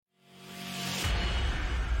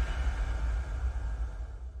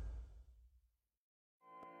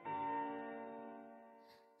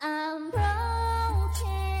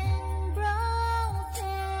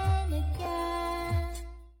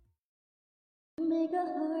make a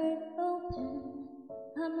heart open.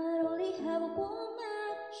 I might only have one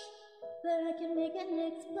match, but I can make an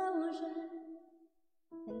explosion.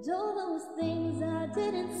 And all those things I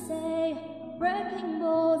didn't say, breaking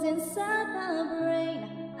balls inside my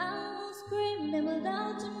brain. I will scream them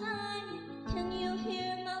aloud tonight. Can you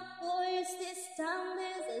hear my voice this time?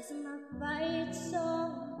 This is my fight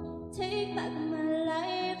song. Take back my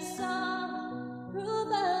life song.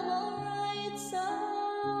 Prove I'm alright song.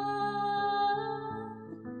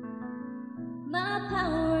 My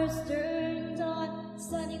power's turned on.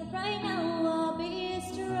 Starting right now, I'll be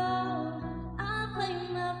strong. I'll play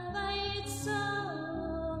my fight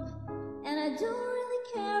song. And I don't really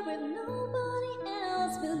care if nobody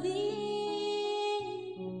else believes,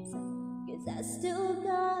 'cause I still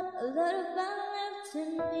got a lot of fire left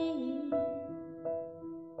in me.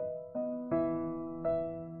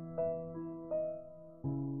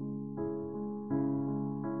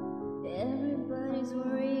 Everybody's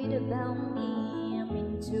worried about me. I'm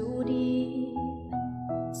in too deep.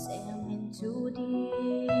 Say I'm in too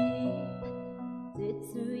deep. Did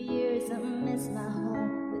 2 years I miss my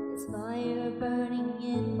home, with this fire burning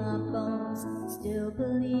in my bones. Still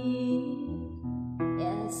believe,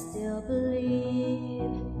 yeah, still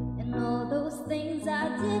believe in all those things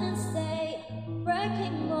I didn't say,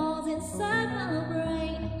 breaking walls inside my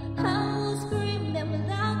brain. I will scream them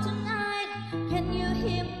loud tonight. Can you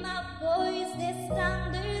hear my voice this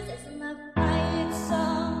time? This is my fight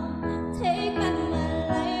song. Take back my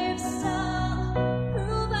life song.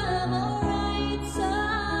 Prove I'm alright song.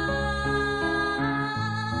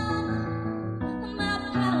 My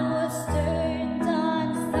power's turned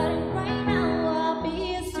on. Starting right now, I'll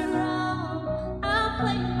be strong. I'll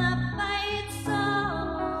play my fight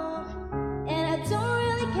song. And I don't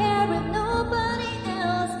really care if nobody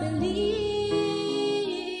else believes,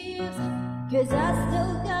 'cause I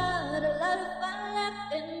still got a lot of fire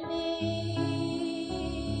left in me.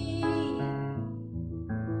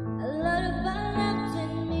 A lot of fire left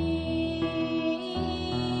in me.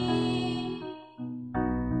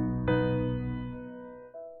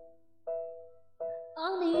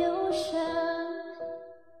 On the ocean,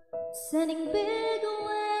 sending big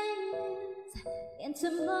waves into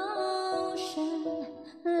motion,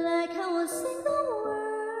 like how a single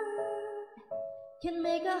word can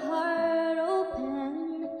make a heart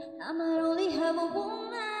open. I might only have a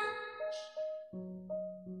one match,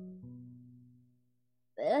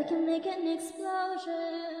 but I can make an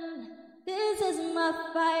explosion. This is my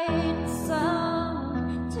fight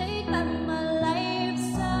song. Take back my life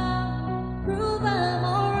song. Prove I'm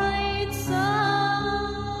alright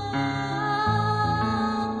song.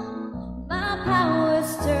 My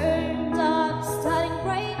power's turned on. Starting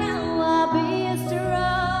right now, I'll be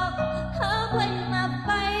strong. I'll play my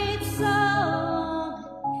fight song.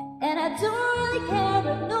 And I don't really care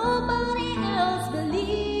if nobody else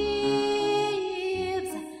believes,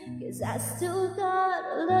 'cause I still got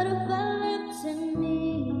a lot of fire left in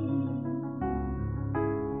me.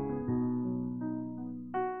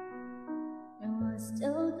 No, I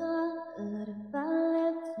still got a lot of fire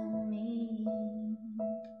left in me.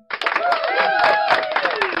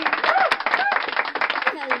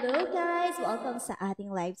 Hello guys! Welcome sa ating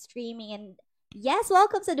live streaming, and yes,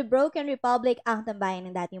 welcome sa The Broken Republic, ang tambayan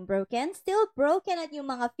ng dating broken, still broken at yung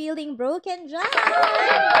mga feeling broken dyan!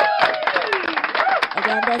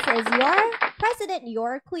 Again, this is your president,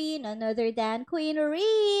 your queen, none other than Queen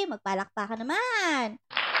Ree. Magpalakpakan naman!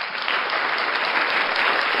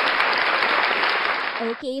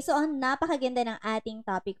 Okay, so ang napakaganda ng ating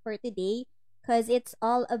topic for today, because it's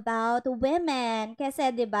all about women. Kasi,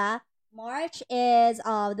 di ba, March is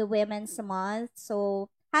the Women's Month. So,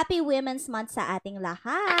 happy Women's Month sa ating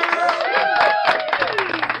lahat.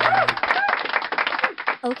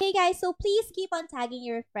 Okay, guys. So, please keep on tagging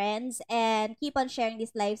your friends and keep on sharing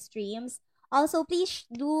these live streams. Also, please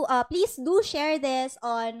do share this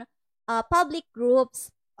on public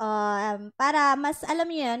groups para mas, alam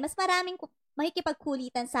niyo yun, mas maraming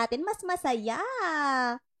makikipagkulitan sa atin, mas masaya.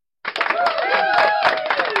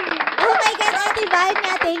 Oh my God, Ate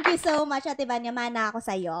Vanya, thank you so much, Ate Vanya. Mana ako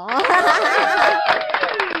sa'yo.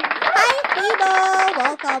 Hi, Fibo!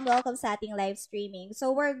 Welcome sa ating live streaming.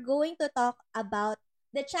 So, we're going to talk about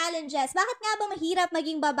the challenges. Bakit nga ba mahirap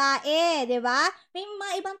maging babae? Diba? May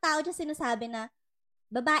mga ibang tao dyan sinasabi na,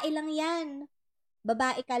 babae lang yan.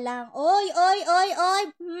 Babae ka lang. Oy!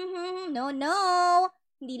 No.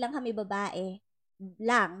 Hindi lang kami babae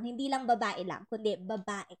lang. Hindi lang babae lang, kundi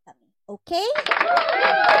babae kami. Okay?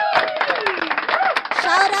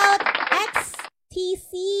 Shout out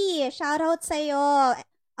XTC. Shout out sa'yo,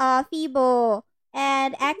 Fibo.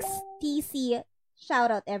 And XTC.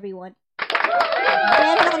 Shout out everyone.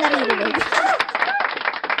 Meron ako naririnig.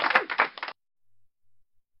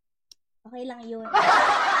 Okay lang yun.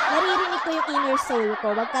 Naririnig ko yung inner soul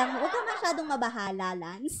ko. Wag kang masyadong mabahala,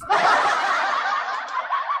 Lance.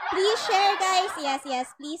 Please share, guys.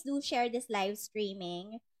 Yes. Please do share this live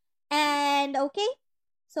streaming. And, okay.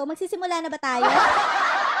 So, magsisimula na ba tayo?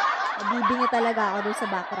 Nabibingi talaga ako dun sa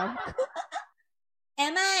background ko.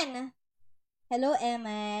 Eman! Hello,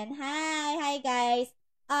 Eman. Hi, guys.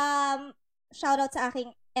 Shoutout sa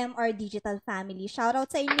aking MR Digital family. Shoutout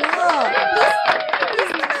sa inyo.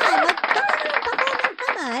 Please naman. Mag-comment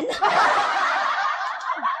naman.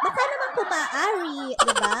 Baka naman kumaari,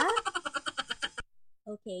 diba?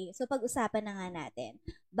 Okay, so pag-usapan na nga natin.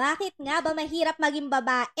 Bakit nga ba mahirap maging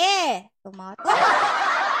babae? Tumato.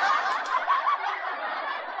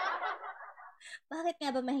 Bakit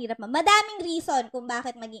nga ba mahirap? Madaming reason kung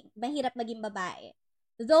bakit mahirap maging babae.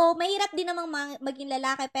 Though, mahirap din namang maging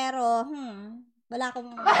lalaki, pero, wala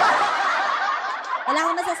akong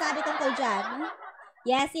masasabi tungkol dyan.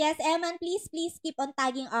 Yes, Eman, please keep on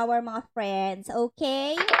tagging our mga friends,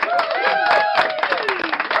 okay?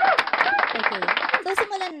 Okay, so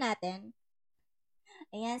simulan natin.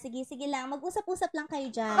 Ayan, sige lang. Mag-usap-usap lang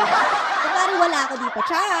kayo dyan. Kunwari wala ako dito.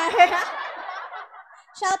 Char!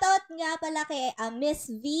 Shoutout nga pala kay Miss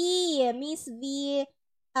V.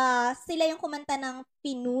 Sila yung kumanta ng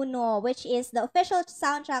Pinuno, which is the official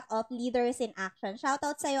soundtrack of Leaders in Action.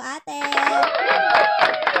 Shoutout sa'yo, ate!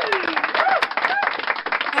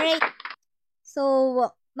 Alright. So,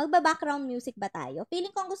 magba-background music ba tayo?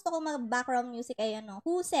 Feeling ko ang gusto ko mag-background music ay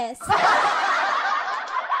Who says?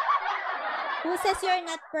 Who says you're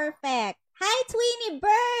not perfect? Hi, Tweenie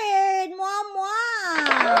Bird! Mwah!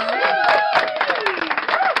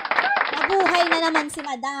 Nabuhay na naman si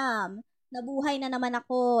Madam. Nabuhay na naman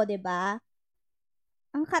ako, 'di ba?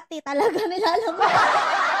 Ang kati talaga nilalaman.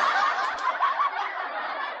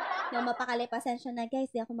 Yung mapakali, pasensya na guys,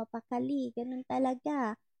 di ako mapakali. Ganun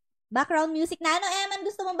talaga. Background music na. Ano, Eman,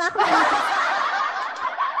 gusto mong background music?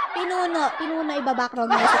 Pinuno iba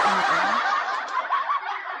background music natin.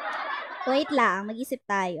 Wait lang, mag-isip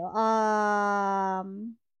tayo.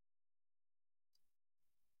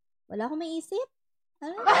 Wala akong maisip.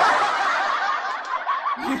 Ano?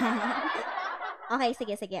 Okay,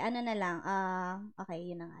 sige. Ano na lang?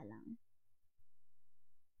 Okay, yun na nga lang.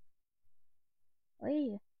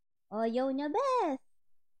 Uy. Oh, yo niya, best.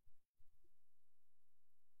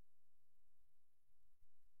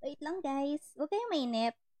 Wait lang, guys. Huwag kayong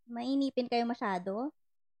mainip. Mainipin kayo masyado.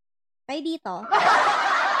 Kayo dito.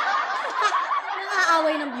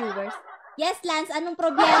 Nangaaway ng viewers. Yes, Lance, anong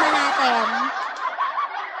problema natin?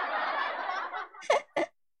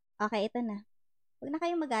 Okay, ito na. Huwag na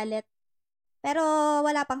kayong magalit. Pero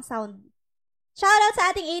wala pang sound. Shoutout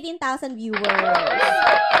sa ating 18,000 viewers.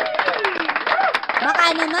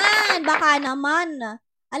 Baka naman.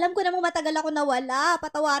 Alam ko namang matagal ako nawala.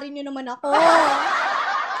 Patawarin niyo naman ako.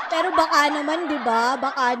 Pero baka naman, di ba?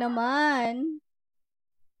 Baka naman.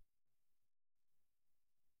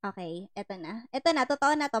 Okay, eto na.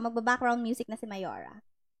 Totoo na to. Magba-background music na si Mayora.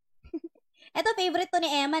 Eto, favorite to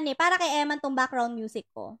ni Eman eh. Para kay Eman tong background music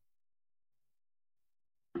ko.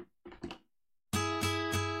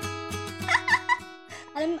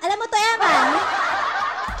 Alam mo to, Eman?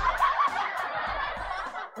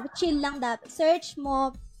 Chill lang dapat. Search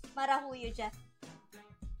mo, Marahuyo dyan.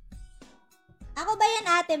 Ako ba yan,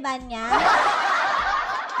 ate Banya?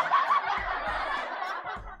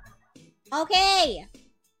 Okay.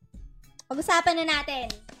 Pag-usapan na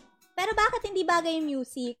natin. Pero bakit hindi bagay yung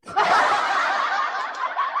music?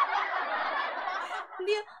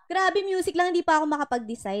 Hindi, grabe music lang, hindi pa ako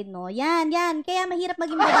makapag-decide, no? Yan. Kaya mahirap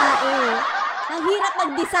maging babae. Mahirap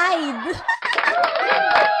mag-decide.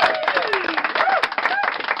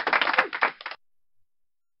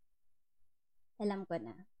 Alam ko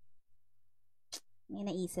na. May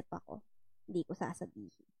naisip ako. Hindi ko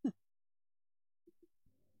sasabihin.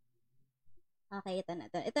 Okay, ito na.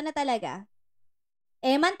 Ito na talaga.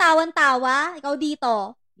 Eman, tawan-tawa. Ikaw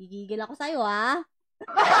dito. Gigigil ako sa'yo, ha?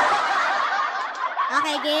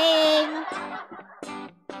 Okay, game.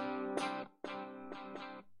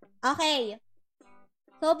 Okay.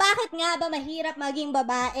 So, bakit nga ba mahirap maging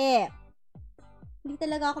babae? Hindi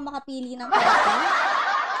talaga ako makapili ng kanta.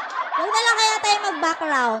 Huwag na lang kaya tayo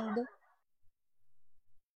mag-background.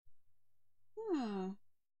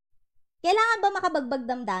 Kailangan ba makabagbag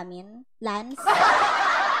damdamin, Lance?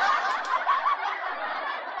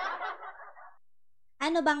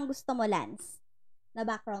 Ano bang gusto mo, Lance? Na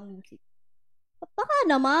background music? Baka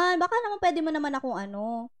naman pwede mo naman akong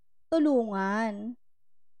tulungan.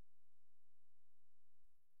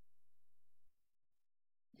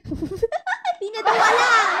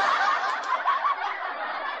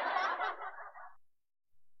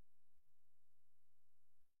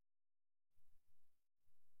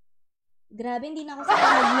 Grabe, hindi na ako sa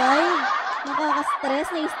mag-live. Nakaka-stress,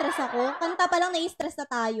 nai-stress ako. Kanta pa lang, nai-stress na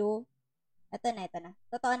tayo. Ito na.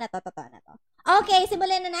 Totoo na to. Okay,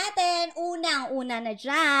 simulan na natin. Unang-una na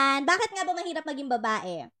dyan. Bakit nga ba mahirap maging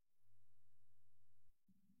babae?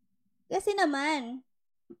 Kasi naman,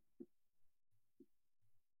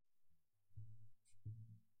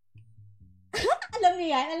 alam niyo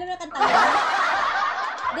yan? Alam niyo kanta yan?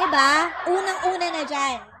 Diba? Unang-una na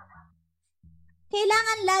dyan.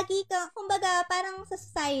 Kailangan lagi ka, kumbaga, parang sa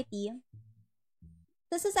society,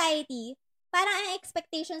 parang ang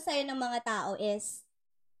expectation sa'yo ng mga tao is,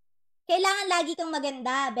 kailangan lagi kang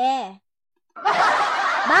maganda, be.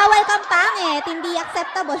 Bawal kang pangit, hindi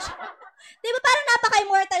acceptable. Diba parang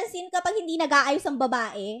napaka-immortal sin kapag hindi nag-aayos ang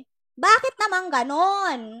babae? Bakit naman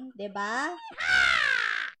ganon? Diba?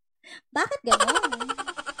 Bakit ganon?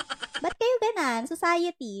 Ba't kayo ganan?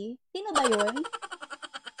 Society? Sino ba yun?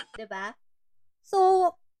 Diba?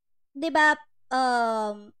 So, diba,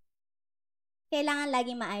 kailangan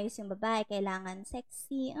laging maayos yung babae, kailangan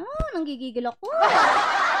sexy. Nanggigigil ako.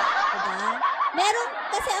 Diba? Meron,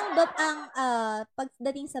 kasi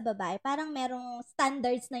pagdating sa babae, parang merong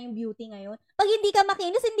standards na yung beauty ngayon. Pag hindi ka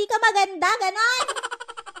makinis, hindi ka maganda, ganon.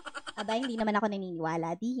 Aba, hindi naman ako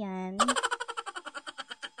naniniwala diyan.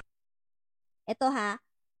 Ito ha,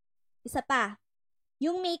 isa pa,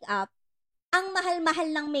 yung makeup, ang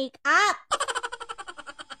mahal-mahal ng makeup.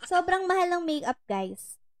 Sobrang mahal ng makeup,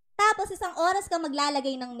 guys. Tapos, isang oras ka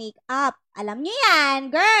maglalagay ng makeup. Alam niyo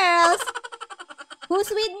yan, girls!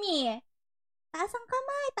 Who's with me? Taas ang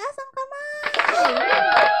kamay!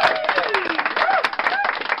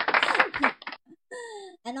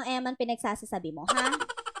 Anong eman pinagsasasabi mo, ha?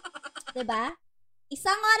 Diba?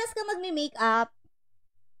 Isang oras ka magme-makeup,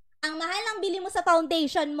 ang mahal ng bili mo sa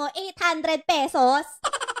foundation mo, 800 pesos.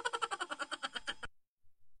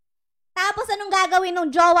 Tapos, anong gagawin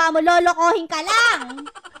ng jowa mo? Lolokohin ka lang.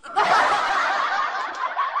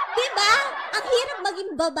 Diba? Ang hirap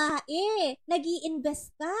maging babae.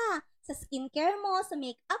 Nag-i-invest ka sa skincare mo, sa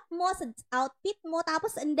makeup mo, sa outfit mo,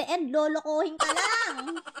 tapos in the end, lolokohin ka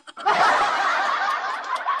lang.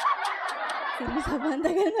 Sige, sobrang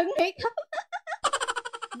tagal mag-makeup.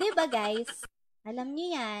 Diba, guys? Alam nyo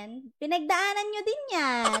yan. Pinagdaanan nyo din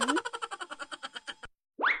yan.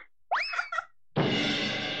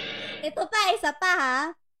 Ito pa, isa pa ha.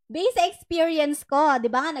 Based sa experience ko, di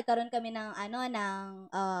ba nga nagkaroon kami ng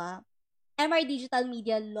MR Digital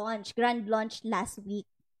Media launch, grand launch last week.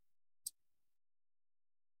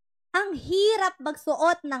 Ang hirap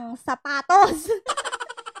magsuot ng sapatos.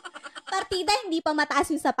 Partida, hindi pa mataas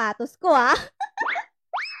yung sapatos ko ha.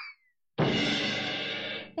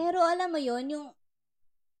 Pero alam mo yun,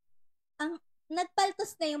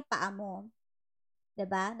 nagpaltos na yung paa mo.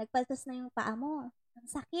 Diba? Nagpaltos na yung paa mo. Ang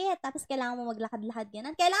sakit. Tapos kailangan mo maglakad-lakad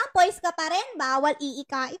yan. Kailangan poise ka pa rin. Bawal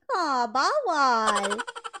iika-ika. Bawal.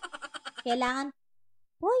 Kailangan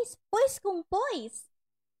poise. Poise kung poise.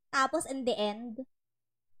 Tapos in the end,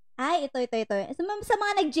 ito. Sa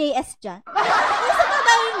mga nag-JS dyan. Sa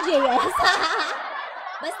ba yung JS?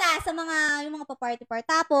 Basta, yung mga pa-party-party.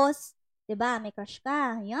 Tapos, diba, may crush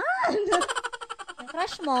ka. Yan. Yung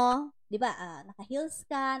crush mo, diba, naka-heels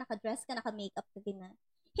ka, naka-dress ka, naka-makeup ka, ganyan.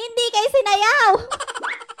 Hindi kayo sinayaw!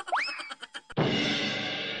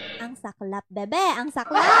 Ang saklap, bebe. Ang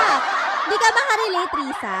saklap. Hindi ka makarelate,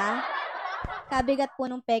 Risa. Kabigat po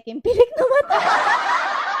nung peking pilik na mata.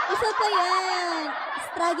 Isa pa yan.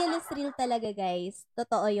 Struggle is real talaga, guys.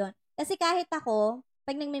 Totoo yun. Kasi kahit ako,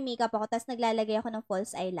 pag nagme-makeup ako, tapos naglalagay ako ng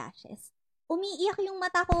false eyelashes, umiiyak yung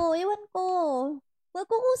mata ko. Ewan ko.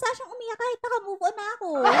 Magkukusa siyang umiyak kahit naka-move on na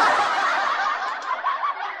ako.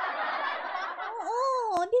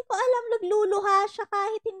 Oo, hindi ko alam. Nagluluha siya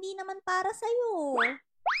kahit hindi naman para sa'yo.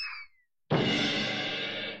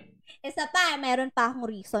 Isa pa, meron pa akong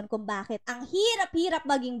reason kung bakit ang hirap-hirap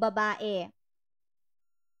maging babae.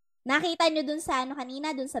 Nakita nyo dun sa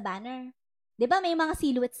kanina, dun sa banner. 'Di ba may mga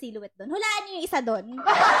silhouette dun? Hulaan nyo yung isa dun.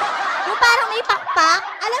 Yung parang may pakpak.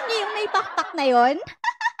 Alam nyo yung may pakpak na yon?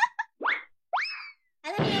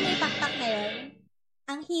 Alam nyo yung may pakpak na yon?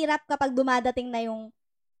 Ang hirap kapag dumadating na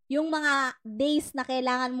yung mga days na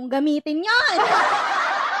kailangan mong gamitin yon.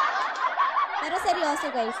 Pero seryoso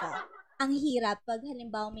guys, ang hirap pag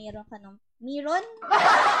halimbawa mayroon ka ng meron.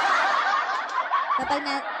 Kapag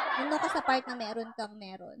nandun ka sa part na meron kang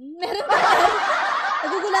meron.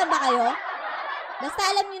 Nagugulan ba kayo? Basta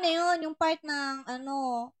alam niyo na yun, yung part ng,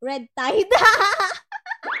 red tide.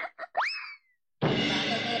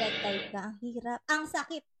 Kapag may red tide ka, ang hirap. Ang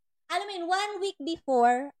sakit. Alam mo yun, 1 week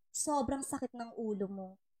before, sobrang sakit ng ulo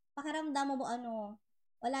mo. Pakiramdam mo,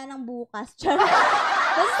 wala nang bukas.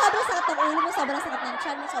 Kasi sobrang sakit ng ulo mo, sobrang sakit ng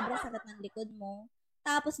tiyan mo, sobrang sakit ng likod mo.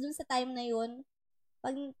 Tapos dun sa time na yun,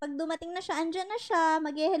 pag dumating na siya, andyan na siya,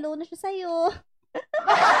 mag-hello na siya sa'yo.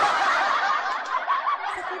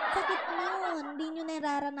 Sakit nun. Hindi nyo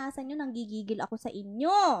nararanasan yun, nanggigigil ako sa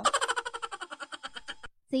inyo.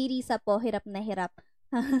 Si Risa po, hirap na hirap.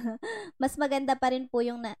 Mas maganda pa rin po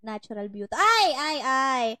yung natural beauty.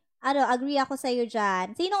 Ay! Ano, agree ako sa'yo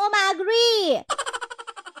dyan. Sino uma-agree?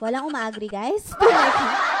 Walang uma-agree, guys.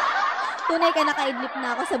 Tunay ka nakaidlip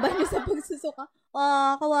na ako sa banyo sa pagsusuka.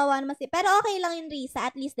 Oh, kawawa naman si. Pero okay lang yun, Risa.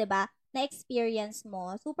 At least, diba, na-experience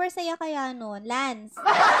mo. Super saya kaya nun. Lance.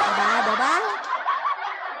 Diba?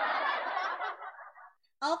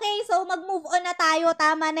 Okay, so mag-move on na tayo.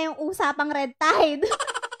 Tama na yung usapang red tide.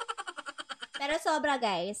 Pero sobra,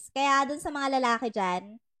 guys. Kaya dun sa mga lalaki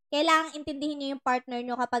dyan, kailangang intindihin nyo yung partner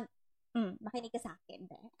nyo kapag, makinig ka sa akin.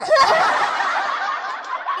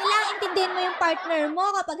 Kailangang intindihin mo yung partner mo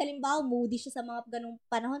kapag halimbawa moody siya sa mga ganung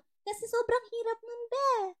panahon. Kasi sobrang hirap nun,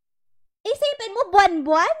 be. Isipin mo,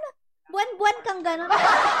 buwan-buwan? Buwan-buwan kang ganun.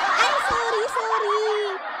 Ay, sorry.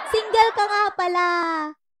 Single ka nga pala.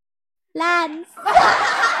 Lance.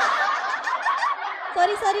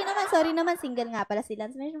 Sorry naman, single nga pala si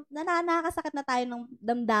Lance. Nakakasakit na tayo ng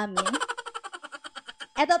damdamin.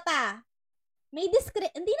 Eto pa.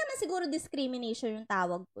 Hindi naman siguro discrimination yung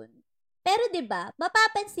tawag dun. Pero 'di ba,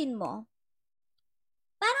 mapapansin mo,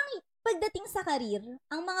 parang pagdating sa career,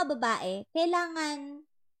 ang mga babae, kailangan,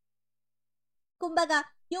 kumbaga,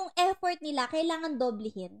 yung effort nila, kailangan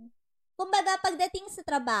doblehin. Kumbaga, pagdating sa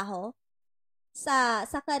trabaho, sa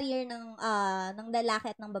career ng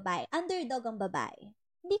lalaki at ng babae, underdog ang babae.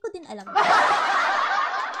 Hindi ko din alam.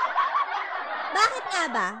 Bakit nga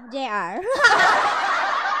ba, JR?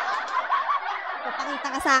 Papakita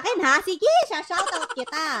ka sa akin, ha? Sige, shoutout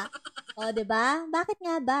kita. O, diba? Bakit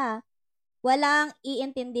nga ba? Walang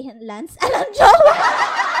iintindihan, Lance. Alam, jowa!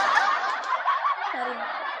 Sorry.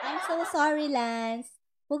 I'm so sorry, Lance.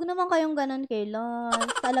 Huwag naman kayong ganun kay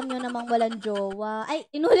Lance. Alam nyo namang walang jowa. Ay,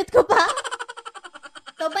 inulit ko pa.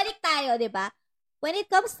 So, balik tayo, diba? When it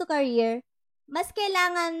comes to career, mas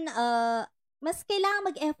kailangan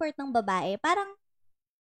mag-effort ng babae. Parang,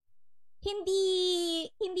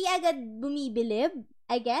 hindi agad bumibilib,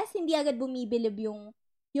 I guess. Hindi agad bumibilib yung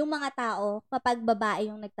mga tao kapag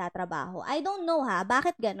babae yung nagtatrabaho. I don't know ha,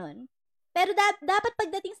 bakit ganun? Pero dapat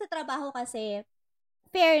pagdating sa trabaho kasi,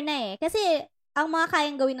 fair na eh. Kasi, ang mga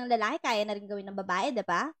kayang gawin ng lalaki, kaya na rin gawin ng babae,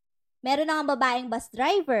 diba? Meron na nga babaeng bus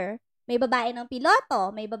driver, may babae ng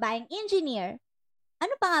piloto, may babaeng engineer.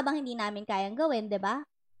 Ano pa nga bang hindi namin kayang gawin, diba?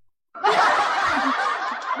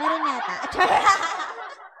 Meron yata.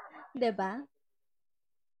 Diba?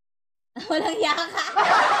 Walang yaka.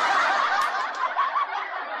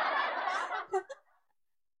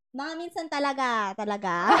 Mga minsan talaga.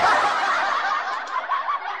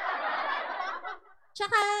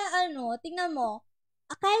 Tsaka, tingnan mo,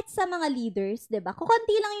 kahit sa mga leaders, diba?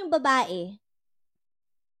 Kukunti lang yung babae.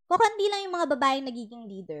 Kukunti lang yung mga babaeng nagiging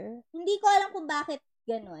leader. Hindi ko alam kung bakit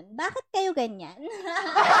ganun. Bakit kayo ganyan?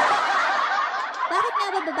 Bakit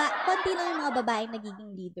nga ba konti lang yung mga babaeng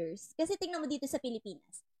nagiging leaders? Kasi tingnan mo dito sa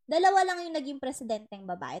Pilipinas, 2 lang yung naging presidenteng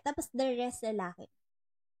babae, tapos the rest lalaki.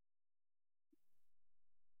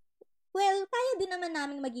 Well, kaya din naman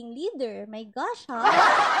namin maging leader. My gosh, ha?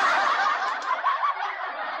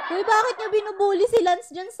 Uy, bakit niya binubuli si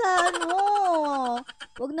Lance dyan sa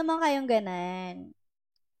Huwag naman kayong ganan.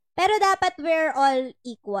 Pero dapat we're all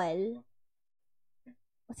equal.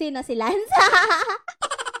 Sino si Lance?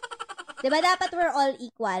 Diba dapat we're all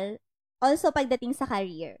equal? Also pagdating sa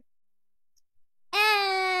career.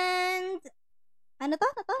 And, ano to?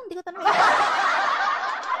 Hindi ko tanong.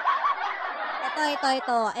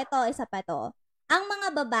 Ito, isa pa to. Ang mga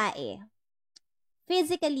babae,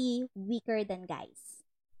 physically weaker than guys.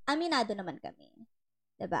 Aminado naman kami.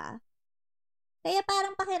 Diba? Kaya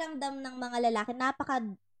parang pakiramdam ng mga lalaki,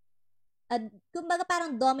 kumbaga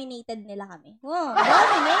parang dominated nila kami. Oh,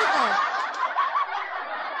 dominated!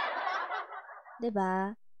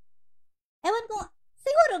 Diba? Ewan ko,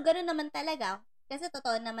 siguro ganoon naman talaga. Kasi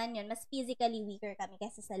totoo naman yun, mas physically weaker kami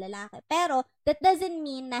kaysa sa lalaki. Pero, that doesn't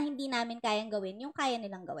mean na hindi namin kayang gawin yung kaya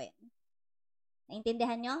nilang gawin.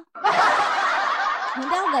 Naintindihan nyo?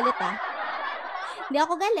 Hindi ako galit Hindi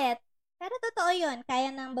ako galit. Pero totoo yun,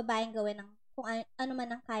 kaya ng babaeng gawin kung ano man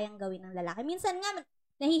ang kayang gawin ng lalaki. Minsan nga,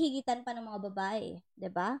 nahihigitan pa ng mga babae.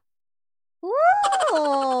 Diba?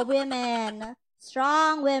 Woo! Women!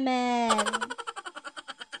 Strong women!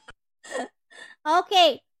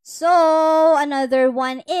 Okay, so another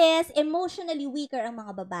one is emotionally weaker ang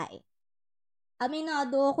mga babae.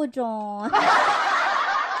 Aminado ako dyan.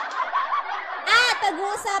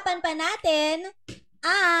 pag-uusapan pa natin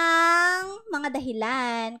ang mga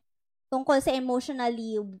dahilan tungkol sa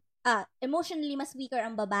emotionally mas weaker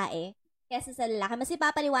ang babae kaysa sa lalaki. Mas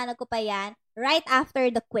ipapaliwanag ko pa yan right after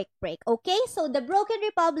the quick break. Okay? So, the Broken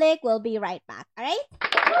Republic will be right back. Alright?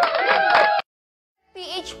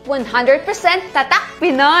 PH 100% tatak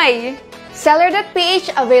Pinoy.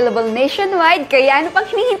 Seller.ph available nationwide, kaya ano pang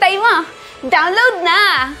hinihintay mo? Download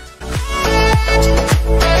na!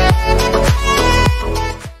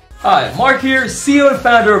 Hi, Mark here, CEO and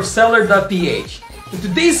founder of Seller.ph. In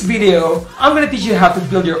today's video, I'm going to teach you how to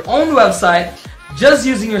build your own website just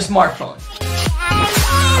using your smartphone.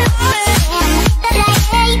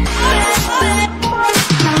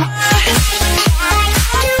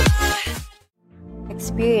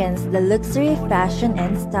 Experience the luxury, fashion,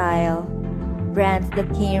 and style. Brands that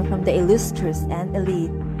came from the illustrious and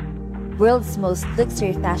elite. World's most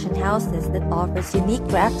luxury fashion houses that offers unique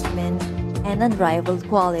craftsmen and unrivaled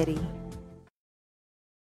quality.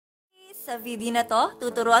 Sa video na to,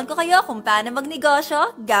 tuturuan ko kayo kung paano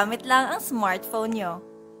magnegosyo gamit lang ang smartphone nyo.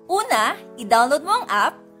 Una, i-download mo ang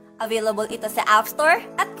app. Available ito sa App Store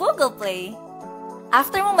at Google Play.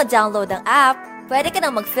 After mo ma-download ang app, pwede ka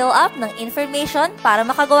nang mag-fill up ng information para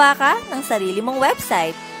makagawa ka ng sarili mong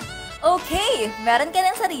website. Okay, meron ka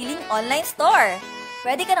ng sariling online store.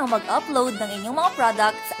 Pwede ka nang mag-upload ng inyong mga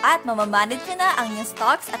products at mamamanage nyo na ang inyong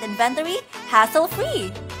stocks at inventory hassle-free.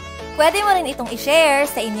 Pwede mo rin itong i-share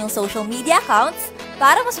sa inyong social media accounts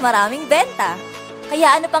para mas maraming benta.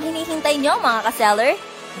 Kaya ano pang hinihintay nyo mga ka-seller?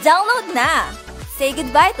 Download na! Say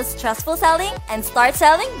goodbye to stressful selling and start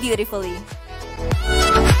selling beautifully.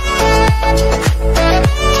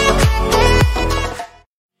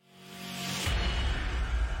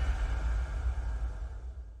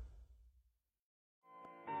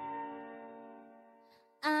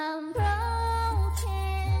 I'm broken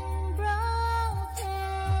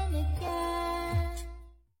again.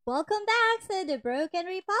 Welcome back to the Broken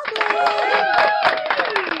Republic!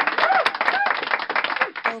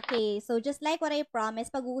 Okay, so just like what I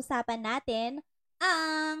promised, pag-uusapan natin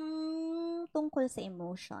ang tungkol sa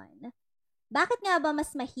emotion. Bakit nga ba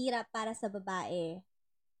mas mahirap para sa babae?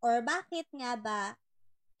 Or bakit nga ba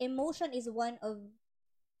emotion is one of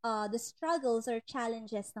the struggles or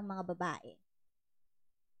challenges ng mga babae?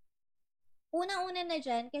 Unang-una na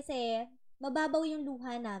dyan kasi mababaw yung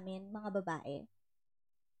luha namin, mga babae.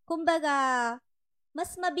 Kumbaga,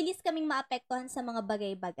 mas mabilis kaming maapektuhan sa mga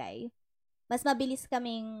bagay-bagay. Mas mabilis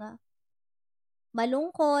kaming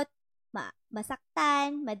malungkot,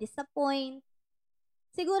 masaktan, ma-disappoint.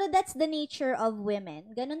 Siguro that's the nature of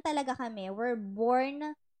women. Ganun talaga kami. We're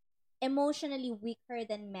born emotionally weaker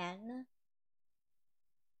than men.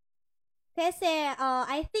 Kasi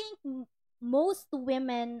I think most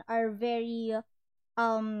women are very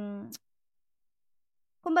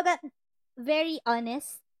kumbaga very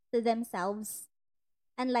honest to themselves,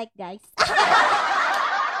 unlike guys.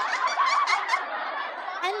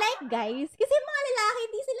 Unlike guys, kasi mga lalaki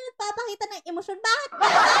hindi sila nagpapakita ng emosyon. Bakit ba?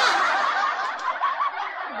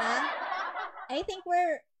 Diba? I think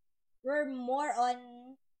we're more on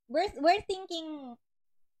we're thinking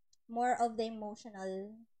more of the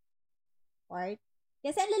emotional part.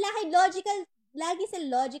 Kasi ang lalaki, lagi sa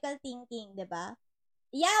logical thinking, diba?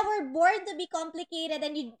 Yeah, we're born to be complicated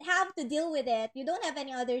and you have to deal with it. You don't have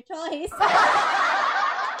any other choice.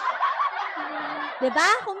 Diba?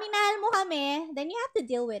 Kung minahal mo kami, then you have to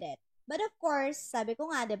deal with it. But of course, sabi ko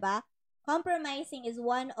nga, diba? Compromising is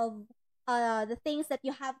one of the things that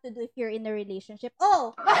you have to do if you're in a relationship.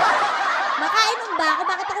 Oh! Makainom ba ako?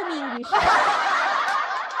 Bakit ako English?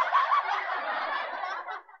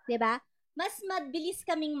 Diba? Mas mabilis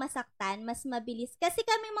kaming masaktan, mas mabilis. Kasi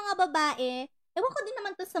kami mga babae, ewan ko din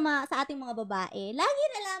naman to sa ating mga babae, lagi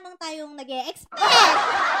na lamang tayong nag-e-expect.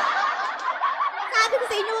 Sabi ko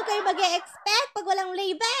sa inyo, huwag kayo mag-e-expect pag walang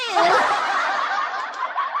label.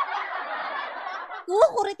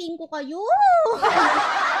 Kukuritin ko kayo.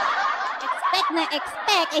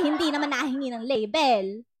 Expect, hindi naman nahingi ng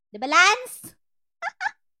label. Diba, Lance?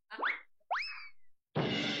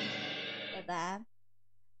 Diba?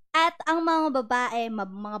 At ang mga babae,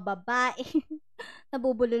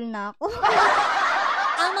 nabubulol na ako.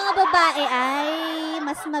 Ang mga babae ay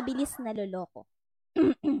mas mabilis naloloko.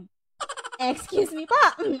 Excuse me po.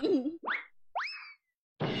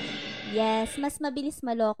 Yes, mas mabilis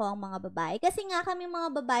maloko ang mga babae. Kasi nga kami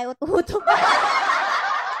mga babae, uto-uto.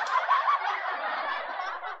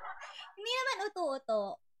 Hindi naman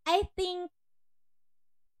uto-uto. I think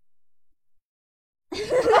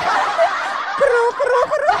Kru.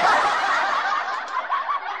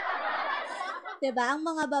 Diba, ang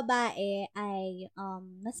mga babae ay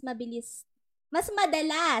mas mabilis Mas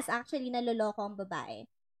madalas, actually, naloloko ang babae.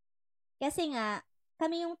 Kasi nga,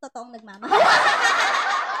 kami yung totoong nagmamahal.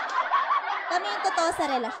 Kami yung totoo sa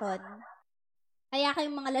relasyon. Kaya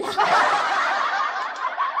kayong mga lalaki.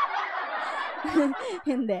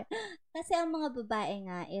 Hindi. Kasi ang mga babae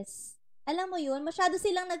nga is, alam mo yun, masyado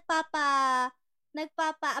silang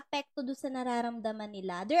nagpapa-apekto doon sa nararamdaman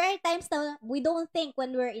nila. There are times na we don't think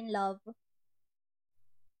when we're in love.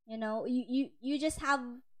 You know, you just have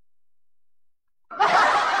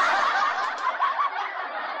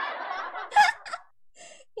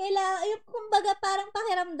kailangan, yung kumbaga parang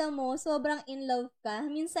pakiramdam mo, sobrang in love ka.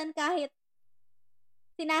 Minsan kahit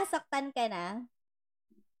sinasaktan ka na,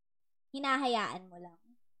 hinahayaan mo lang.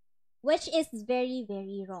 Which is very,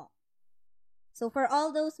 very wrong. So for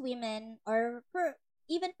all those women, or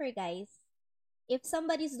even for guys, if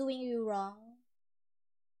somebody's doing you wrong,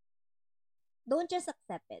 don't just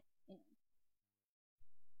accept it.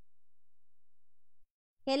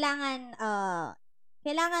 Kailangan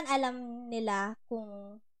alam nila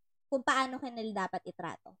kung paano ka nila dapat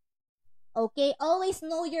itrato. Okay? Always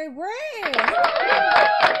know your worth.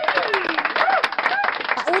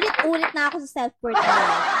 Paulit-ulit na ako sa self-worth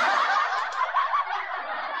nila.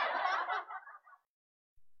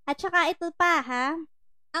 At saka ito pa, ha?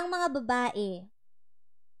 Ang mga babae,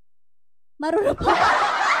 marunong po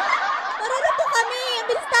kami. Ang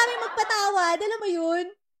bilis namin magpatawad. Alam mo yun?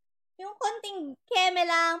 Yung konting keme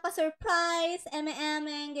lang, pa-surprise,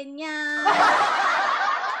 eme-eme, ganyan.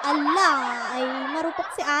 Ala, ay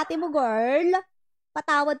marupok si ate mo, girl.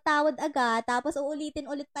 Patawad-tawad agad, tapos uulitin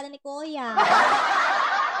ulit pala ni Kuya.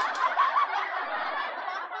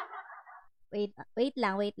 Wait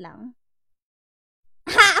lang.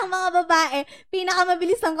 Ha, ang mga babae,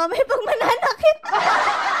 pinakamabilis ang kamay pag mananakit.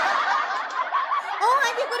 Oo nga,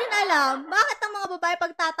 hindi ko rin alam. Bakit ang mga babae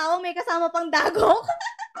pag tatawa may kasama pang dagok?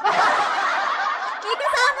 May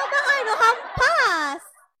kasama bang hampas?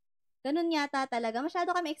 Ganun yata talaga. Masyado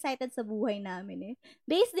kami excited sa buhay namin eh.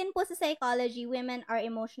 Based din po sa psychology, women are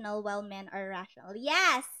emotional while men are rational.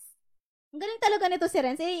 Yes! Ang galing talaga nito si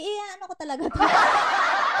Renz. Ano ko talaga to?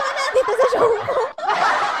 Ano dito sa show ko?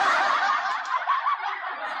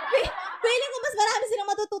 Feeling ko mas marami silang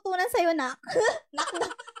matututunan sa'yo, nak. Nak.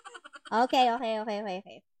 Okay.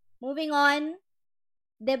 Moving on.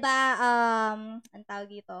 Diba, ang tawag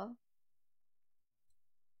dito?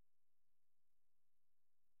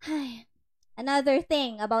 Another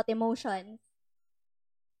thing about emotions.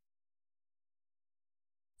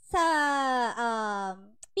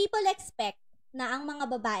 People expect na ang mga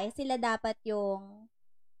babae, sila dapat yung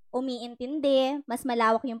umiintindi, mas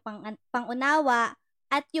malawak yung pangunawa,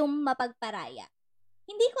 at yung mapagparaya.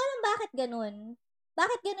 Hindi ko alam bakit ganun.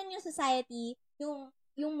 Bakit ganun yung society,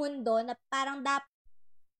 yung mundo, na parang dapat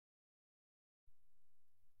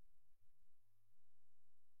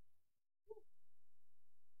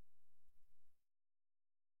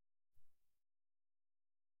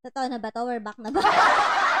totoo na ba to? We're back na ba?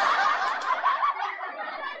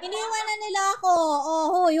 Iniwan na nila ako.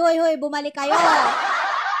 Oh, hoy, bumalik kayo.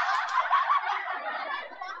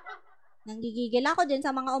 Nanggigigil ako dyan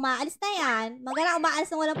sa mga umaalis na yan. Magana umaalis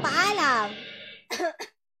na walang paalam.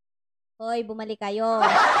 Hoy, bumalik kayo.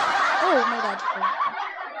 Oh my God.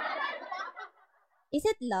 Is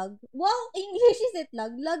it log? Wow, English is it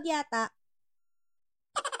log? Log yata.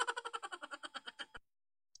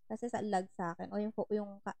 Kasi sa lag sa akin. O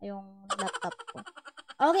yung laptop ko.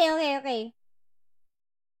 Okay.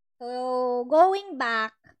 So, going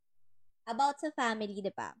back about sa family,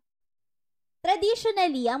 diba?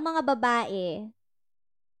 Traditionally, ang mga babae,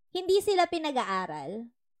 hindi sila pinag-aaral.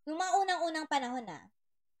 Yung mga unang-unang panahon na,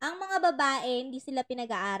 ang mga babae, hindi sila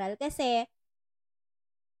pinag-aaral kasi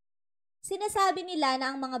sinasabi nila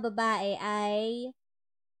na ang mga babae ay,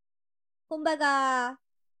 kumbaga,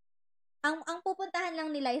 ang pupuntahan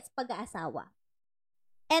lang nila is pag-aasawa.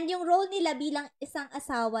 And yung role nila bilang isang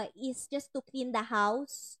asawa is just to clean the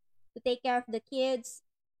house, to take care of the kids,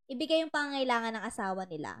 ibigay yung pangangailangan ng asawa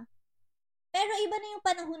nila. Pero iba na yung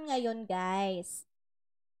panahon ngayon, guys.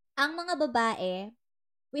 Ang mga babae,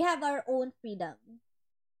 we have our own freedom.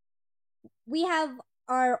 We have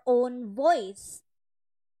our own voice.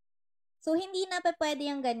 So, hindi na pa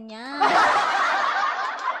pwede yung ganyan.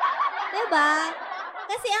 Diba?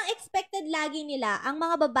 Kasi ang expected lagi nila, ang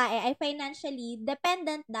mga babae ay financially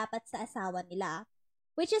dependent dapat sa asawa nila.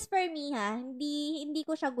 Which is for me, hindi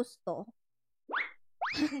ko siya gusto.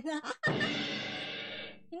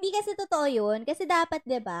 Hindi kasi totoo yun. Kasi dapat,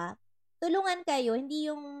 'di ba, tulungan kayo,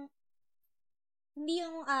 hindi yung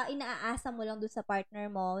inaasa mo lang doon sa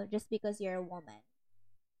partner mo just because you're a woman.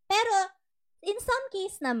 Pero, in some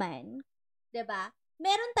case naman, 'di ba,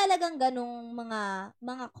 meron talagang ganung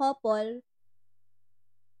mga couple.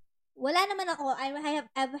 Wala naman ako, I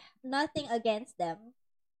have nothing against them.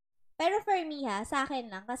 Pero for me sa akin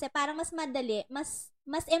lang, kasi parang mas madali,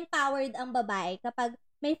 mas empowered ang babae kapag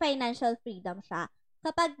may financial freedom siya.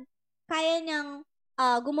 Kapag kaya niyang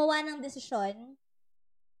gumawa ng desisyon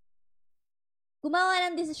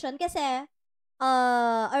kasi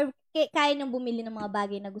or kaya niyang bumili ng mga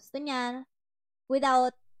bagay na gusto niya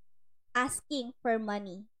without asking for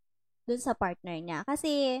money dun sa partner niya.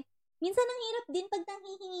 Kasi minsan ang hirap din pag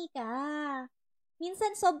nanghihingi ka.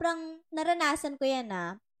 Minsan sobrang naranasan ko yan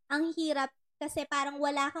ang hirap kasi parang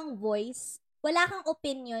wala kang voice, wala kang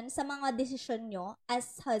opinion sa mga desisyon nyo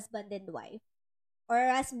as husband and wife or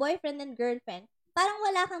as boyfriend and girlfriend. Parang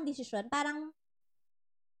wala kang desisyon. Parang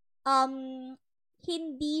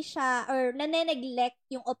hindi siya or nane-neglect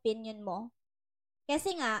yung opinion mo.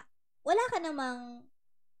 Kasi nga, wala ka namang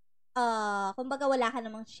kumbaga wala ka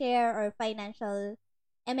namang share or financial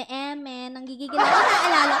nanggigigil ako,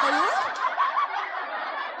 naalala ko yun.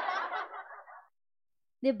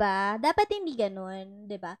 Diba? Dapat hindi ganun,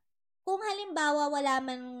 diba? Kung halimbawa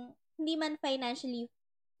hindi man financially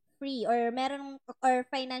free or or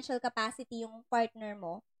financial capacity yung partner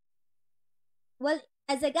mo, well,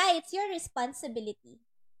 as a guy, it's your responsibility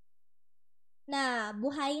na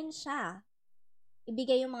buhayin siya.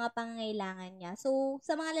 Ibigay yung mga pangangailangan niya. So,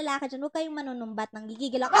 sa mga lalaki dyan, huwag kayong manunumbat,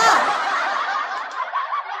 nanggigigil ako.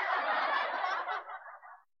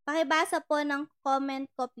 Pakibasa po ng comment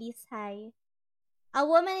ko, please. Hi. A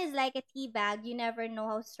woman is like a tea bag. You never know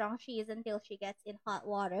how strong she is until she gets in hot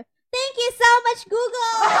water. Thank you so much,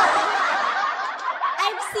 Google!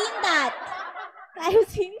 I've seen that.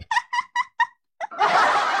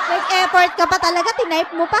 Nag-effort ka pa talaga,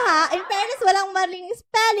 tinype mo pa ha. In fairness, walang maling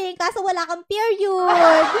spelling, kaso wala kang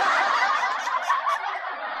period.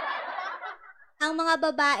 Ang mga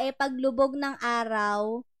babae, pag lubog ng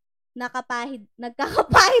araw, nagkakapahid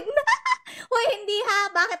na. Hoy, hindi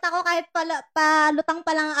ha. Bakit ako kahit palutang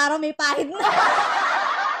pa lang ang araw, may pahid na?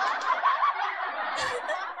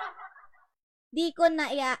 Di ko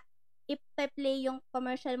na ipe-play yung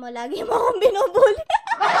commercial mo. Lagi mo akong binubuli.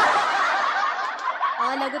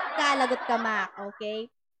 Lagot ka, Mac. Okay?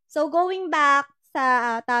 So, going back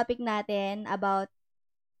sa topic natin about,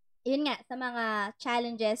 yun nga, sa mga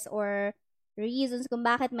challenges or reasons kung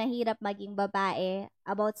bakit mahirap maging babae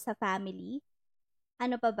about sa family.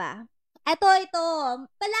 Ano pa ba? Ito.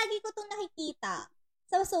 Palagi ko itong nakikita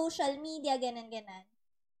sa social media, ganan.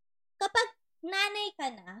 Kapag nanay ka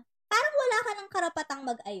na, parang wala ka ng karapatang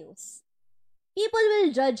mag-ayos. People will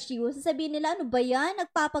judge you. Sasabihin nila, ano ba yan?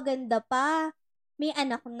 Nagpapaganda pa. May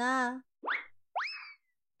anak na.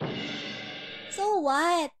 So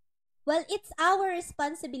what? Well, it's our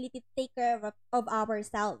responsibility to take care of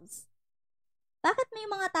ourselves. Bakit may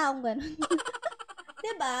mga taong ganun?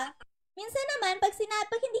 Diba? Minsan naman, pag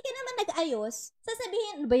hindi ka naman nag-ayos,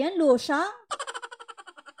 sasabihin, ano ba yan, losyang?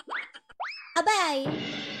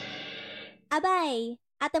 Abay,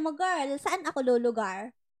 ate mo girl, saan ako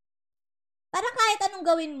lulugar? Parang kahit anong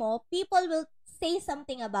gawin mo, people will say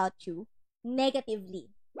something about you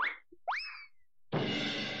negatively.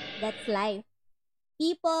 That's life.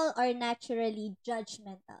 People are naturally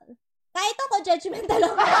judgmental. Kahit ako, judgmental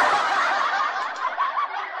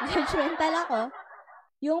ako.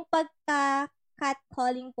 Yung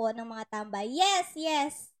pagka-catcalling po ng mga tambay. Yes.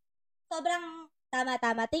 Sobrang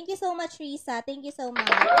tama. Thank you so much, Risa. Thank you so much.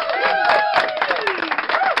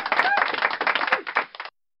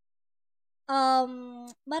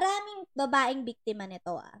 Maraming babaeng biktima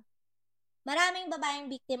nito Maraming babaeng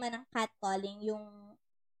biktima ng catcalling,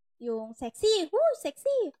 yung sexy.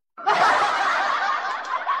 Sexy.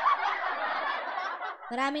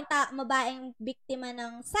 Maraming babaeng biktima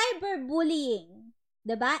ng cyberbullying.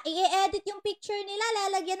 Diba? I-edit yung picture nila,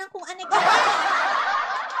 lalagyan ng kung ano.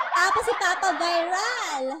 Tapos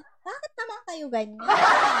ipapa-viral. Bakit naman kayo ganyan?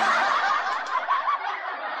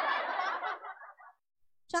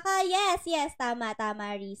 Tsaka, yes, tama,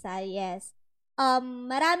 Risa, yes.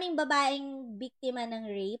 Maraming babaeng biktima ng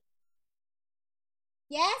rape.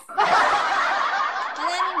 Yes?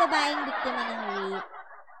 Maraming babaeng biktima ng rape.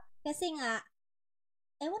 Kasi nga,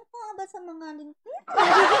 ewan ko nga ba sa mga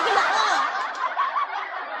nagigigil ako.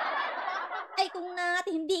 Ay, kung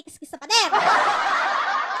hindi, ikis sa pader.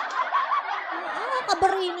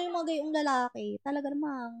 Kabarino yung mga gayong lalaki. Talaga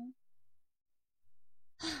namang.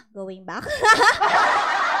 Going back.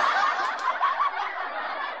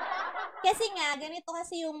 Kasi nga, ganito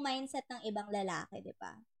kasi yung mindset ng ibang lalaki, di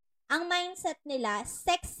ba? Ang mindset nila,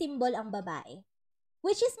 sex symbol ang babae.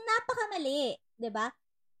 Which is napakamali, di ba?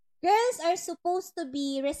 Girls are supposed to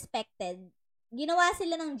be respected. ginawa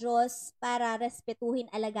sila ng Diyos para respetuhin,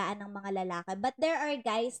 alagaan ng mga lalaki. But there are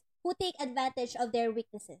guys who take advantage of their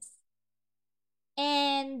weaknesses.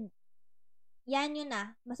 And, yan yun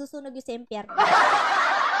na. Masusunog yung sa impyerno.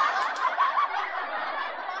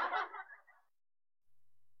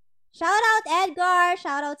 Shout out, Edgar!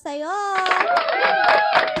 Shout out sa'yo!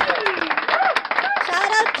 Shout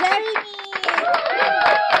out, Jeremy!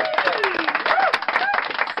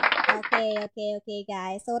 Okay,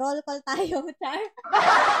 guys. So, roll call tayo, Char.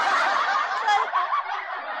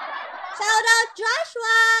 Shout out,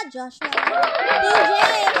 Joshua! DJ!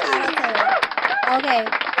 Shout out sa'yo. Okay.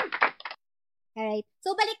 Alright.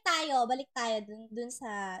 So, balik tayo dun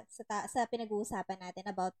sa pinag-uusapan natin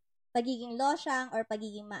about pagiging losyang or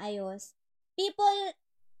pagiging maayos. People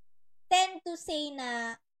tend to say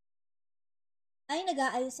na, ay,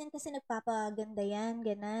 nag-aayos yan kasi nagpapaganda yan,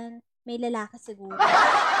 ganan. May lalaki siguro.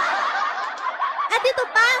 At ito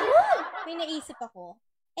pa, may naisip ako.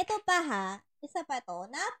 Ito pa ha, isa pa to,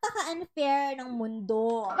 napaka-unfair ng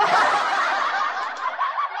mundo.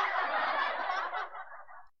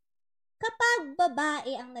 Kapag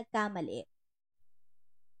babae ang nagkamali,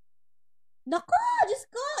 naku, Diyos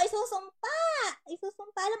ko, isusumpa.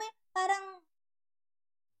 Alam mo yun, parang,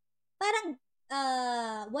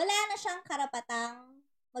 wala na siyang karapatang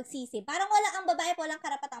magsisi. Parang ang babae po walang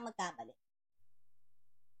karapatang magkamali.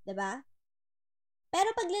 Diba? Pero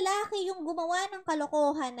pag lalaki yung gumawa ng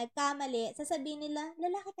kalokohan, nagkamali, sasabihin nila,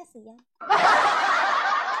 lalaki kasi yan.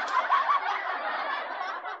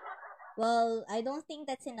 Well, I don't think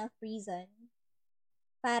that's enough reason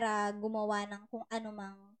para gumawa ng kung ano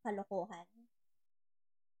mang kalokohan.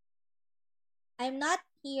 I'm not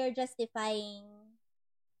here justifying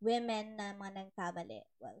women na mga nagkamali.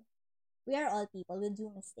 Well, we are all people. We do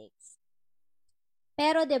mistakes.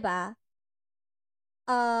 Pero 'di ba?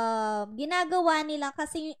 Ginagawa nila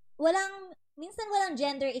kasi minsan walang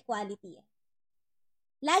gender equality.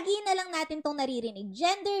 Lagi na lang natin tong naririnig.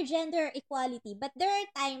 Gender equality. But there are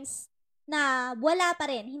times na wala pa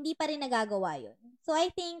rin, hindi pa rin nagagawa 'yun. So I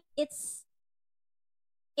think this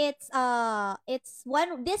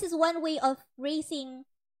is one way of raising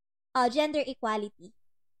gender equality.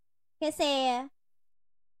 Kasi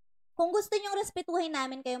kung gusto nyong respetuhin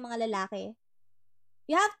namin kayong mga lalaki,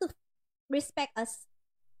 you have to respect us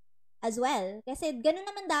as well. Kasi ganun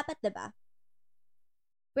naman dapat, diba?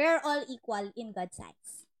 We're all equal in God's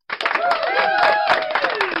eyes.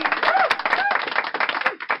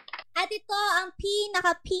 At ito ang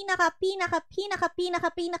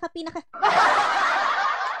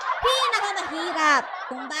pinakamahirap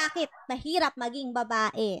kung bakit mahirap maging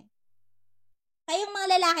babae. Kayong mga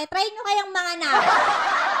lalaki, try nyo kayang mga anak.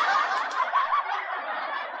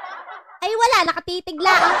 Ay wala,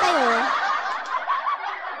 nakatitiglaan kayo.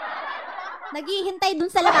 Naghihintay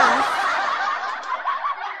dun sa labas.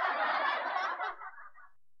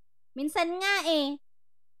 Minsan nga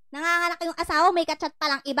nanganganak yung asawa, may kachat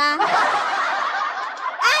palang iba.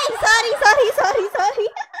 Ay, sorry.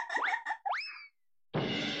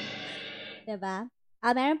 Diba?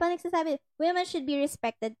 Meron pa nagsasabi, women should be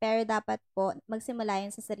respected, pero dapat po magsimula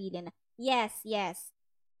yun sa sarili na. Yes.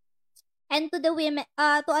 And to the women,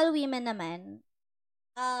 to all women naman,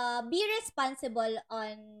 be responsible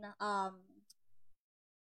on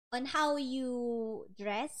how you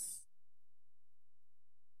dress.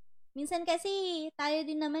 Minsan kasi, tayo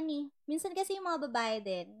din naman minsan kasi yung mga babae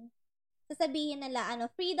din, sasabihin nila,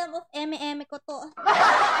 freedom of eme ko to.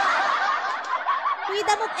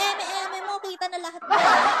 Freedom of eme mo, kita na lahat mo.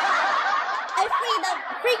 Ay, freedom,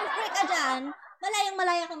 freak ka dyan.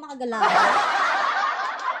 Malayang-malaya kang makagalaw.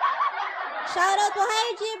 Shoutout po, hi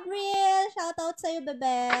Jibril! Shoutout sa'yo,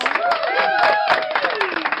 bebe.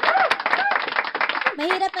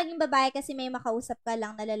 Mahirap maging babae kasi may makausap ka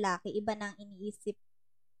lang na lalaki, iba nang iniisip.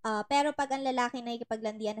 Pero pag ang lalaki na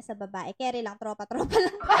ikipaglandian na sa babae, kere lang, tropa-tropa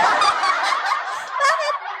lang.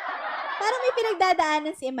 Bakit? Parang may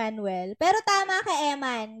pinagdadaanan si Emmanuel. Pero tama ka,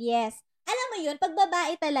 Eman. Yes. Alam mo yun, pag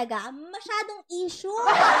babae talaga, masyadong issue.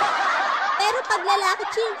 Pero pag lalaki,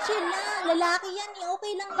 chill lang. Lalaki yan,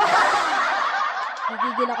 okay lang yan.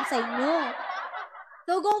 Gigigil ako sa inyo.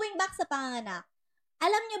 So, going back sa panganganak,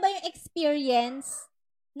 alam nyo ba yung experience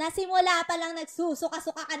na simula pa lang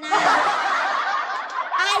nagsusuka-suka ka na?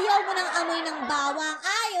 Ayaw mo ng amoy ng bawang.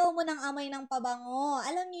 Ayaw mo ng amoy ng pabango.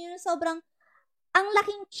 Alam niyo yun, sobrang, ang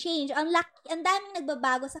laking change. Ang daming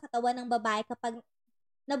nagbabago sa katawan ng babae kapag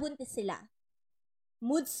nabuntis sila.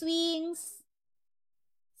 Mood swings,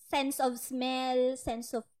 sense of smell,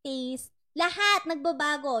 sense of taste, lahat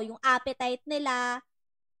nagbabago. Yung appetite nila,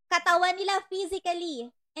 katawan nila physically.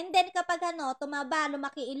 And then kapag tumaba,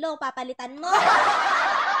 lumaki ilong, papalitan mo.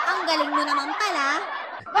 Ang galing mo naman pala.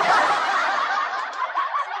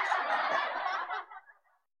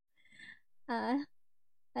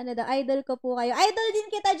 Ano daw, idol ko po kayo. Idol din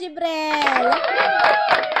kita, Jibrel.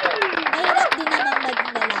 Mahirap din naman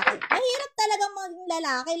maging lalaki. Mahirap talagang maging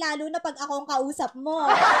lalaki, lalo na pag ako ang kausap mo.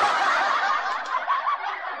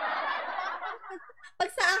 Pag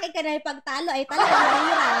sa akin ka na ipagtalo, ay talagang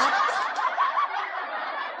mahirap.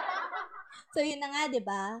 So, yun na nga,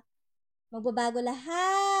 diba? Magbabago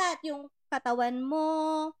lahat. Yung katawan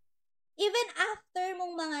mo. Even after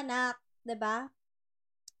mong manganak, diba?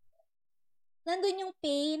 Nandun yung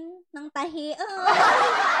pain ng tahi.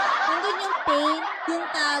 Nandun yung pain, yung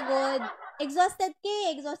pagod. Exhausted ka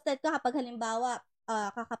eh. Exhausted ka kapag halimbawa,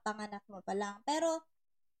 kakapanganak mo pa lang. Pero,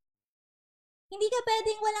 hindi ka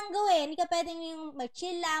pwedeng walang gawin. Hindi ka pwedeng yung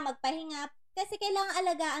mag-chill lang, magpahinga. Kasi kailangan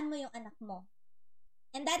alagaan mo yung anak mo.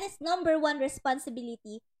 And that is number one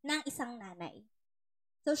responsibility ng isang nanay.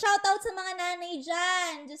 So, shoutout sa mga nanay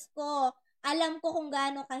dyan. Diyos ko, alam ko kung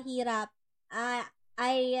gaano kahirap.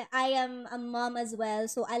 I am a mom as well.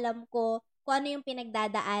 So, alam ko kung ano yung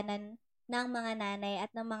pinagdadaanan ng mga nanay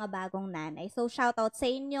at ng mga bagong nanay. So, shoutout sa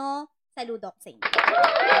inyo. Saludo ko sa inyo.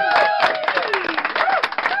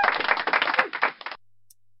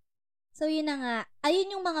 So, yun na nga.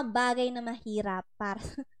 Ayun yung mga bagay na mahirap.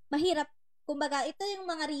 Mahirap. Kumbaga, ito yung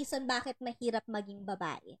mga reason bakit mahirap maging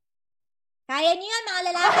babae. Kaya niyo yan, mga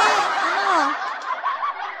lalaki. Ano?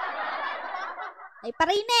 Ay,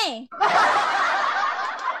 parin eh.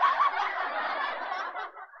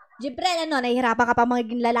 Jibrel, ano? Nahihirapan ka pa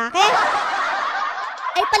maging lalaki?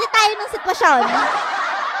 Ay, palit tayo ng sitwasyon.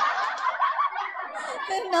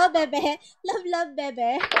 No, bebe. Love, love,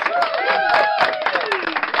 bebe.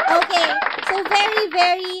 Okay. So, very,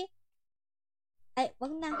 very... Ay,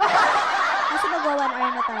 wag na. Kasi magwa 1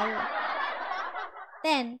 hour na tayo.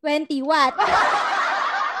 10, 20, what?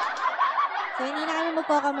 So, hindi na kami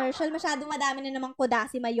magko-commercial. Masyadong madami na namang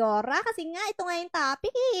kuda si Mayora. Kasi nga, ito nga yung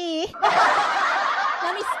topic eh.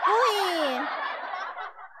 Namiss ko eh.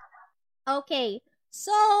 Okay.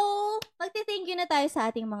 So, magte-thank you na tayo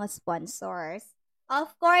sa ating mga sponsors.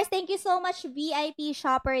 Of course, thank you so much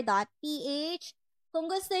VIPshopper.ph.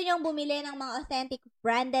 Kung gusto niyong bumili ng mga authentic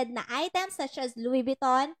branded na items such as Louis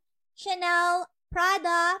Vuitton, Chanel,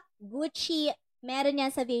 Prada, Gucci, meron yan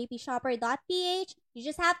sa VIPshopper.ph. You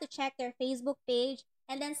just have to check their Facebook page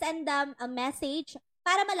and then send them a message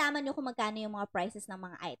para malaman nyo kung magkano yung mga prices ng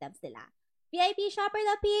mga items nila.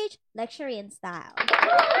 VIPshopper.ph, luxury and style.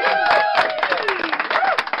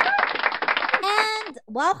 And,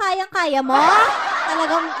 wow, kayang-kaya mo.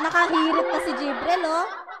 Talagang nakahirit na si Jibril, oh.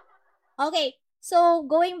 Okay, so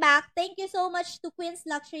going back, thank you so much to Queen's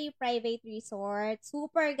Luxury Private Resort.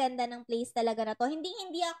 Super ganda ng place talaga na to.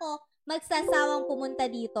 Hindi ako magsasawang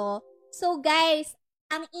pumunta dito. So guys,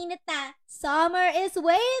 ang init na, summer is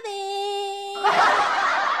waving!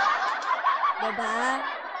 Diba?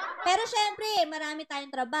 Pero syempre, marami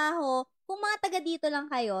tayong trabaho. Kung mga taga dito lang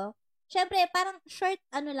kayo, syempre, parang short,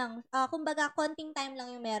 kumbaga, konting time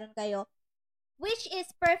lang yung meron kayo. Which is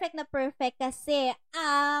perfect na perfect kasi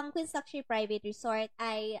ang Queen's Luxury Private Resort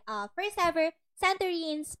ay first ever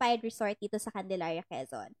Santorini-inspired resort dito sa Candelaria,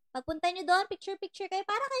 Quezon. Pagpunta nyo doon, picture-picture kayo,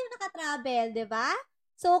 para kayo nakatravel, di ba?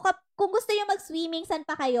 So, kung gusto nyo mag-swimming, saan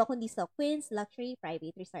pa kayo kundi sa Queen's Luxury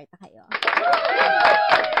Private Resort na kayo.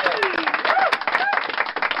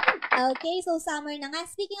 Okay, so summer na nga.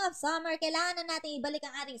 Speaking of summer, kailangan na natin ibalik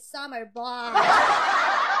ang ating summer bomb.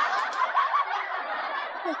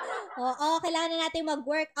 Oo, kailangan na natin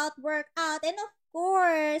mag-workout. And of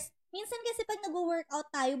course, minsan kasi pag nag-workout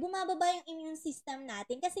tayo, bumababa yung immune system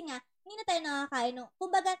natin. Kasi nga, hindi na tayo nakakain.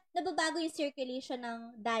 Kumbaga, nababago yung circulation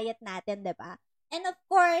ng diet natin, diba? And of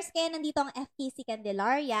course, kaya nandito ang FKC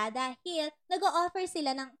Candelaria dahil nag-o-offer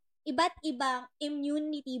sila ng iba't ibang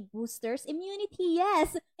immunity boosters.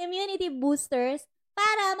 Immunity boosters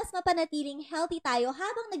para mas mapanatiling healthy tayo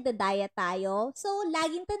habang nagda-diet tayo. So,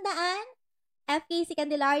 laging tandaan, FKC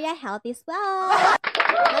Candelaria, health is wealth.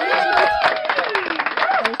 Sorry.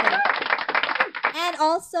 And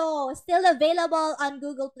also, still available on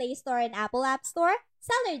Google Play Store and Apple App Store,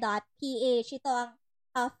 Seller.ph. Ito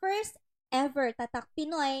ang first ever tatak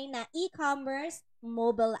Pinoy na e-commerce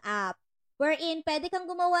mobile app wherein pwede kang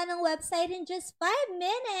gumawa ng website in just 5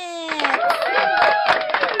 minutes.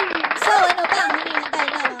 So, ano pa ang hinihintay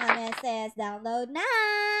na mga meses? Download na!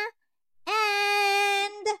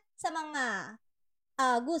 And sa mga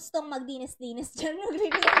gustong magdinis-dinis dyan,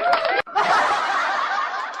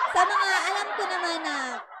 sa mga alam ko naman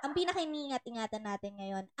na ang pinaka-ingat-ingatan natin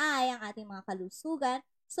ngayon ay ang ating mga kalusugan.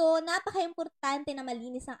 So, napaka-importante na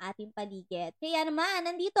malinis ang ating paligid. Kaya naman,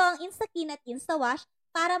 nandito ang InstaClean at InstaWash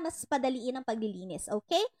para mas padaliin ang paglilinis,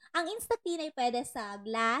 okay? Ang Insta-Clean ay pwede sa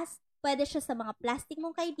glass, pwede siya sa mga plastic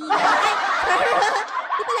mong kaibigan. Ay,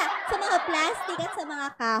 di pala, sa mga plastic at sa mga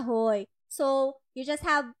kahoy. So, you just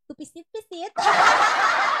have to pisit-pisit.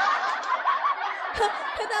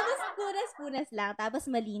 Tapos punas-punas lang, tapos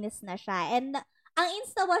malinis na siya. And ang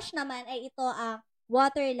Insta-Wash naman ay ito ang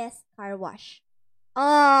waterless car wash.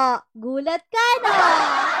 Oh, gulat ka, no?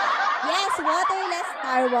 Yes, waterless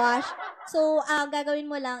car wash. So, gagawin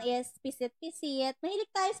mo lang is pisit-pisit. Mahilig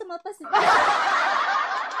tayo sa mga pasit-pisit.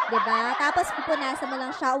 Diba? Tapos pupunasan mo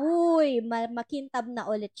lang siya. Uy, makintab na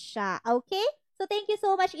ulit siya. Okay? So, thank you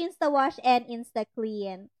so much, Insta-Wash and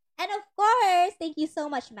Insta-Clean. And of course, thank you so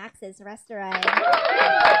much, Max's Restaurant.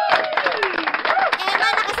 Emma,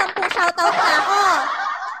 nakasampung shoutout na ako.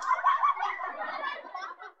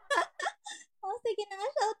 Sige na nga,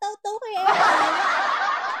 shoutout daw kay Emma.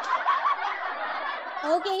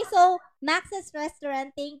 Okay, so, Max's Restaurant,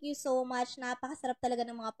 thank you so much. Napakasarap talaga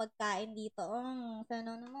ng mga pagkain dito.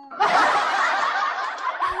 Sana naman.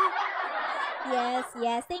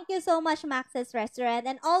 Yes. Thank you so much, Max's Restaurant.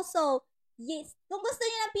 And also, yes, kung gusto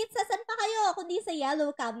niyo ng pizza, saan pa kayo? Kundi sa Yellow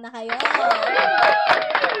Cab na kayo.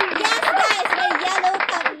 Yes, guys, may Yellow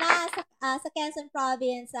Cab na sa Quezon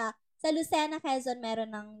Province. Sa Lucena, Quezon, meron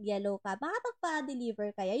ng Yellow Cab.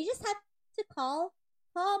 Makapagpa-deliver kayo. You just have to call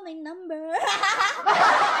my number.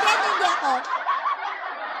 Hindi ako.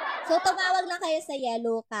 So, tumawag lang kayo sa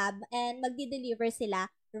Yellow Cab and magdi-deliver sila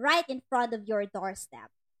right in front of your doorstep.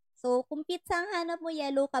 So, kung pizza ang hanap mo,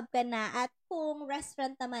 Yellow Cab ka na. At kung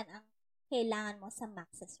restaurant naman ang kailangan mo, sa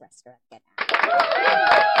Max's Restaurant ka na.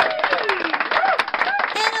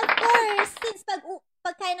 And of course, since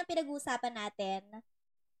pagkain ang pinag-uusapan natin,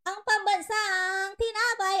 ang pambansang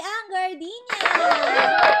tinapay ang Gardenia.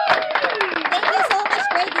 Thank you so much,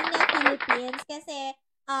 Gardenia Philippines. Kasi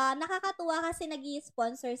nakakatuwa kasi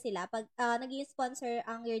nag-i-sponsor sila. Nag-i-sponsor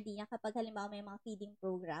ang Gardenia kapag halimbawa may mga feeding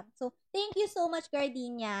program. So, thank you so much,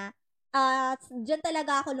 Gardenia. Diyan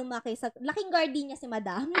talaga ako lumaki. Sa laking Gardenia si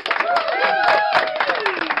Madam.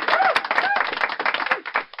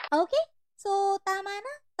 Okay? So, tama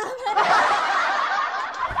na?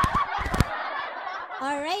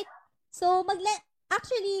 Alright. So,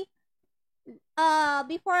 actually,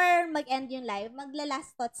 before mag-end yung live,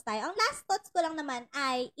 magla-last thoughts tayo. Ang last thoughts ko lang naman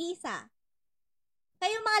ay isa.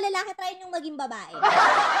 Kayong mga lalaki, try nyo maging babae.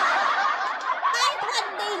 Kahit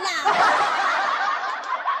one day lang.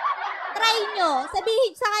 Try nyo.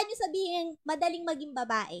 Saka nyo sabihin, madaling maging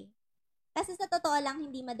babae. Kasi sa totoo lang,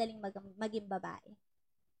 hindi madaling maging babae.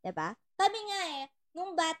 Diba? Kami nga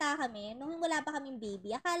nung bata kami, nung wala pa kaming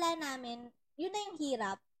baby, akala namin, yun na yung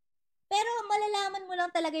hirap. Pero malalaman mo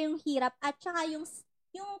lang talaga yung hirap at saka yung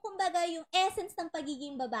kumbaga, yung essence ng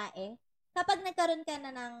pagiging babae. Kapag nagkaroon ka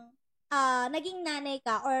na ng, naging nanay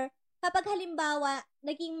ka, or kapag halimbawa,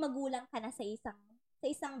 naging magulang ka na sa isang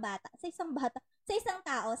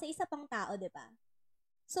tao, sa isa pang tao, diba?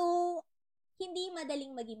 So, hindi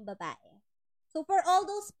madaling maging babae. So, for all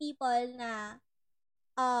those people na,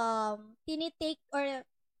 tinitake or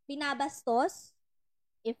binabastos,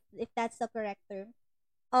 if that's the correct term,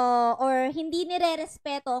 or hindi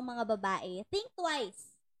nire-respeto ang mga babae, think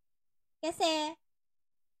twice. Kasi,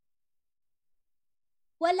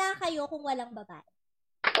 wala kayo kung walang babae.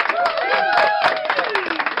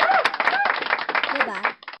 Diba?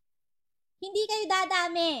 Hindi kayo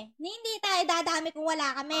dadami. Hindi tayo dadami kung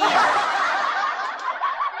wala kami.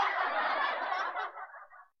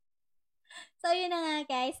 So, yun na nga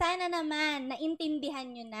guys. Sana naman naintindihan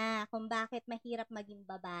nyo na kung bakit mahirap maging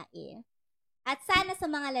babae. At sana sa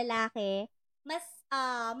mga lalaki, mas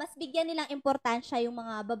bigyan nilang importansya yung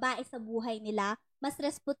mga babae sa buhay nila, mas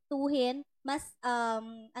respetuhin, mas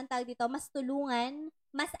mas tulungan,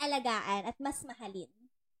 mas alagaan, at mas mahalin.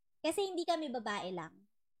 Kasi hindi kami babae lang.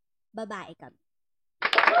 Babae kami.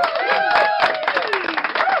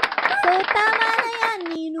 So, tama na yan,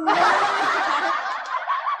 Nino.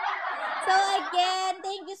 So, again,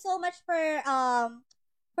 thank you so much for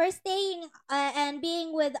staying and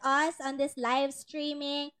being with us on this live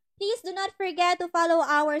streaming. Please do not forget to follow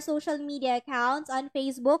our social media accounts on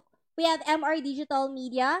Facebook. We have MR Digital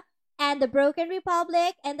Media and The Broken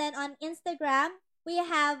Republic. And then on Instagram, we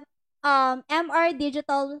have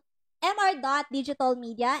mr.digital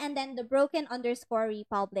media and then The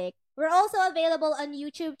Broken_Republic. We're also available on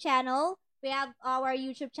YouTube channel. We have our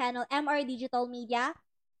YouTube channel, MR Digital Media.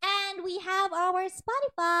 And we have our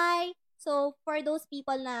Spotify. So, for those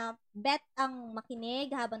people na bet ang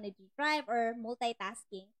makinig habang nag-drive or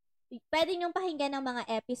multitasking, pwede nyong pakinggan ng mga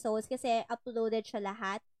episodes kasi uploaded siya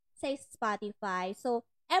lahat sa Spotify. So,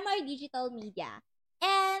 MR Digital Media.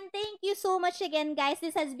 And thank you so much again, guys.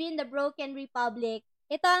 This has been the Broken Republic.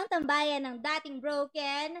 Ito ang tambayan ng dating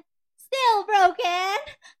broken, still broken,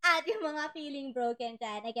 at yung mga feeling broken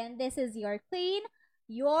dyan. Again, this is your queen,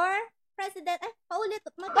 your president. Ay, paulit.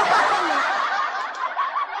 Magpapaulit.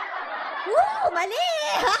 Woo! Mali!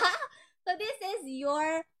 So this is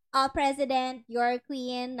your president, your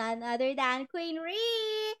queen, none other than Queen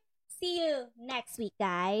Ree. See you next week,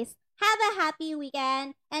 guys. Have a happy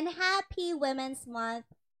weekend and happy Women's Month,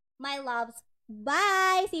 my loves.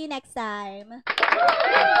 Bye! See you next time.